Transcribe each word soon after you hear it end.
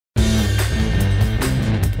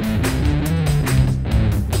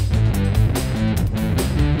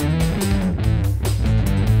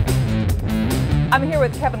I'm here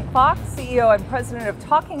with Kevin Klock, CEO and President of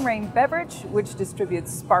Talking Rain Beverage, which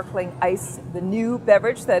distributes sparkling ice, the new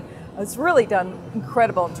beverage that has really done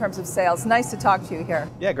incredible in terms of sales. Nice to talk to you here.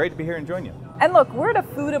 Yeah, great to be here and join you. And look, we're at a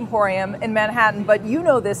food emporium in Manhattan, but you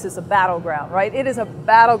know this is a battleground, right? It is a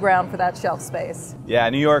battleground for that shelf space. Yeah,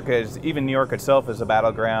 New York itself is a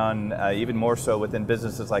battleground, even more so within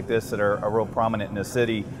businesses like this that are real prominent in the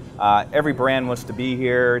city. Every brand wants to be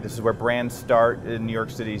here. This is where brands start in New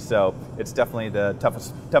York City, so it's definitely the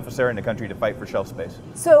toughest area in the country to fight for shelf space.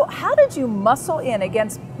 So how did you muscle in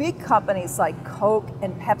against big companies like Coke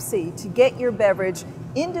and Pepsi to get your beverage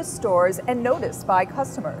into stores and noticed by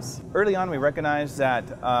customers? Early on, we recognized that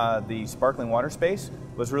the sparkling water space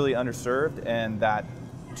was really underserved and that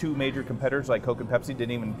two major competitors like Coke and Pepsi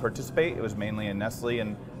didn't even participate. It was mainly in Nestle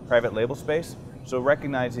and private label space. So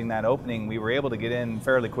recognizing that opening, we were able to get in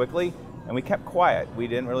fairly quickly, and we kept quiet. We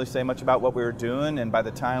didn't really say much about what we were doing, and by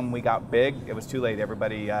the time we got big, it was too late.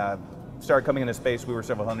 Everybody started coming into space. We were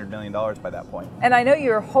several $100 million by that point. And I know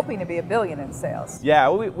you're hoping to be $1 billion in sales. Yeah,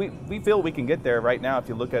 we feel we can get there right now. If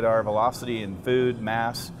you look at our velocity in food,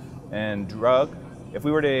 mass, and drug, if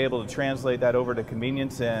we were to be able to translate that over to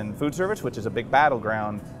convenience and food service, which is a big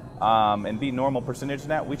battleground, and be normal percentage of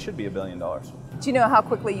that, we should be $1 billion. Do you know how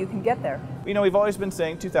quickly you can get there? You know, we've always been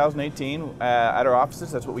saying 2018 at our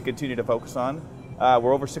offices. That's what we continue to focus on.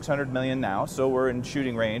 We're over 600 million now, so we're in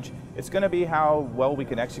shooting range. It's going to be how well we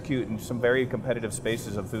can execute in some very competitive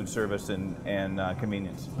spaces of food service and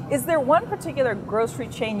convenience. Is there one particular grocery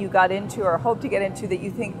chain you got into or hope to get into that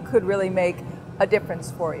you think could really make a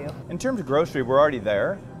difference for you? In terms of grocery, we're already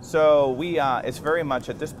there. So it's very much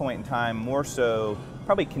at this point in time more so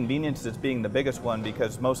probably convenience as being the biggest one,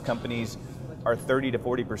 because most companies are 30 to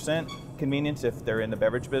 40% convenience if they're in the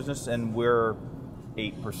beverage business, and we're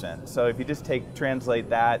 8%. So if you just translate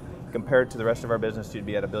that compared to the rest of our business, you'd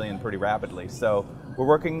be at $1 billion pretty rapidly. So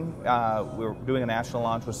we're doing a national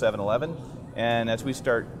launch with 7-Eleven, and as we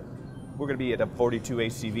start, we're going to be at a 42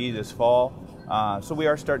 ACV this fall. So we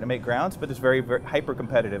are starting to make grounds, but it's very, very hyper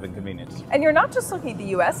competitive in convenience. And you're not just looking at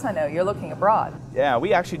the US, I know, you're looking abroad. Yeah,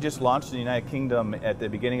 we actually just launched in the United Kingdom at the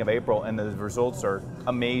beginning of April, and the results are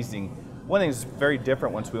amazing. One thing that's very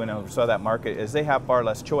different once we went and saw that market is they have far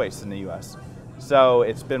less choice in the US. So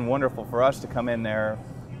it's been wonderful for us to come in there,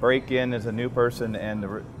 break in as a new person, and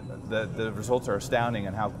the results are astounding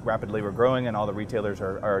and how rapidly we're growing, and all the retailers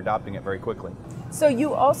are adopting it very quickly. So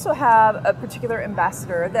you also have a particular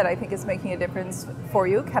ambassador that I think is making a difference for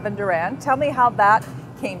you, Kevin Durant. Tell me how that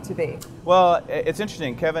came to be. Well, it's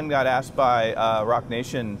interesting. Kevin got asked by Rock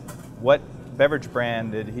Nation what beverage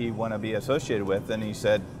brand did he want to be associated with, and he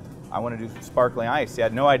said, I want to do sparkling ice. He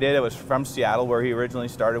had no idea it was from Seattle, where he originally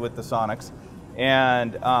started with the Sonics.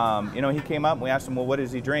 And you know, he came up and we asked him, well, what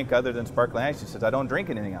does he drink other than sparkling ice? He says, I don't drink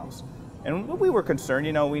anything else. And we were concerned.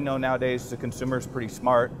 You know, we know nowadays the consumer is pretty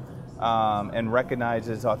smart and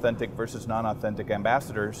recognizes authentic versus non-authentic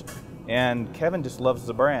ambassadors. And Kevin just loves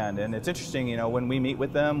the brand. And it's interesting, you know, when we meet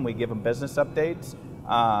with them, we give him business updates.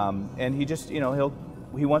 And he just, you know,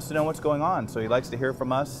 he wants to know what's going on. So he likes to hear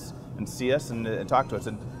from us and see us and talk to us.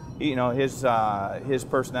 And you know, his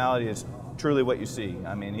personality is truly what you see.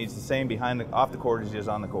 I mean, he's the same off the court as he is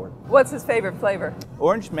on the court. What's his favorite flavor?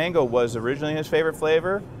 Orange mango was originally his favorite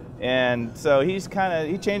flavor, and so he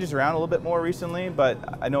changes around a little bit more recently, but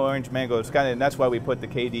I know orange mango is and that's why we put the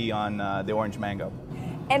KD on the orange mango.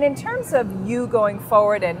 And in terms of you going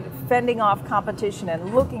forward and fending off competition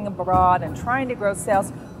and looking abroad and trying to grow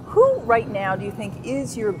sales, who right now do you think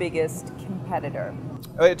is your biggest competitor?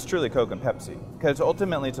 It's truly Coke and Pepsi, because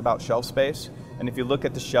ultimately it's about shelf space. And if you look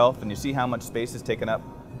at the shelf and you see how much space is taken up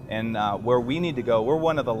and where we need to go, we're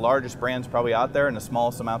one of the largest brands probably out there in the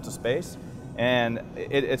smallest amounts of space. And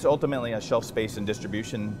it's ultimately a shelf space and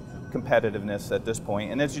distribution competitiveness at this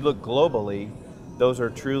point. And as you look globally, those are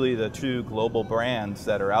truly the two global brands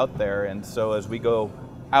that are out there. And so as we go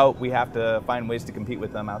out, we have to find ways to compete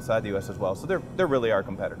with them outside the US as well. So they're really our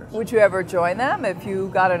competitors. Would you ever join them if you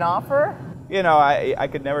got an offer? You know, I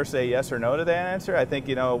could never say yes or no to that answer. I think,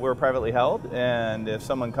 you know, we're privately held, and if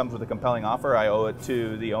someone comes with a compelling offer, I owe it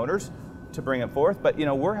to the owners to bring it forth. But, you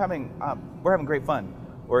know, we're having great fun.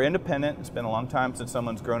 We're independent. It's been a long time since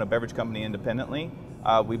someone's grown a beverage company independently.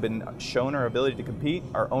 We've been shown our ability to compete.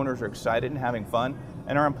 Our owners are excited and having fun,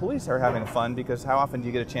 and our employees are having fun, because how often do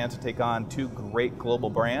you get a chance to take on two great global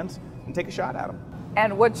brands and take a shot at them?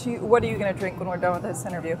 And what are you going to drink when we're done with this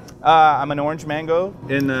interview? I'm an orange mango.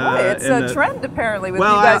 It's a trend apparently with you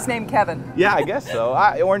guys named Kevin. Yeah, I guess so.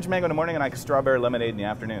 Orange mango in the morning and strawberry lemonade in the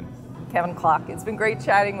afternoon. Kevin Klock, it's been great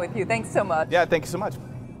chatting with you. Thanks so much. Yeah, thank you so much.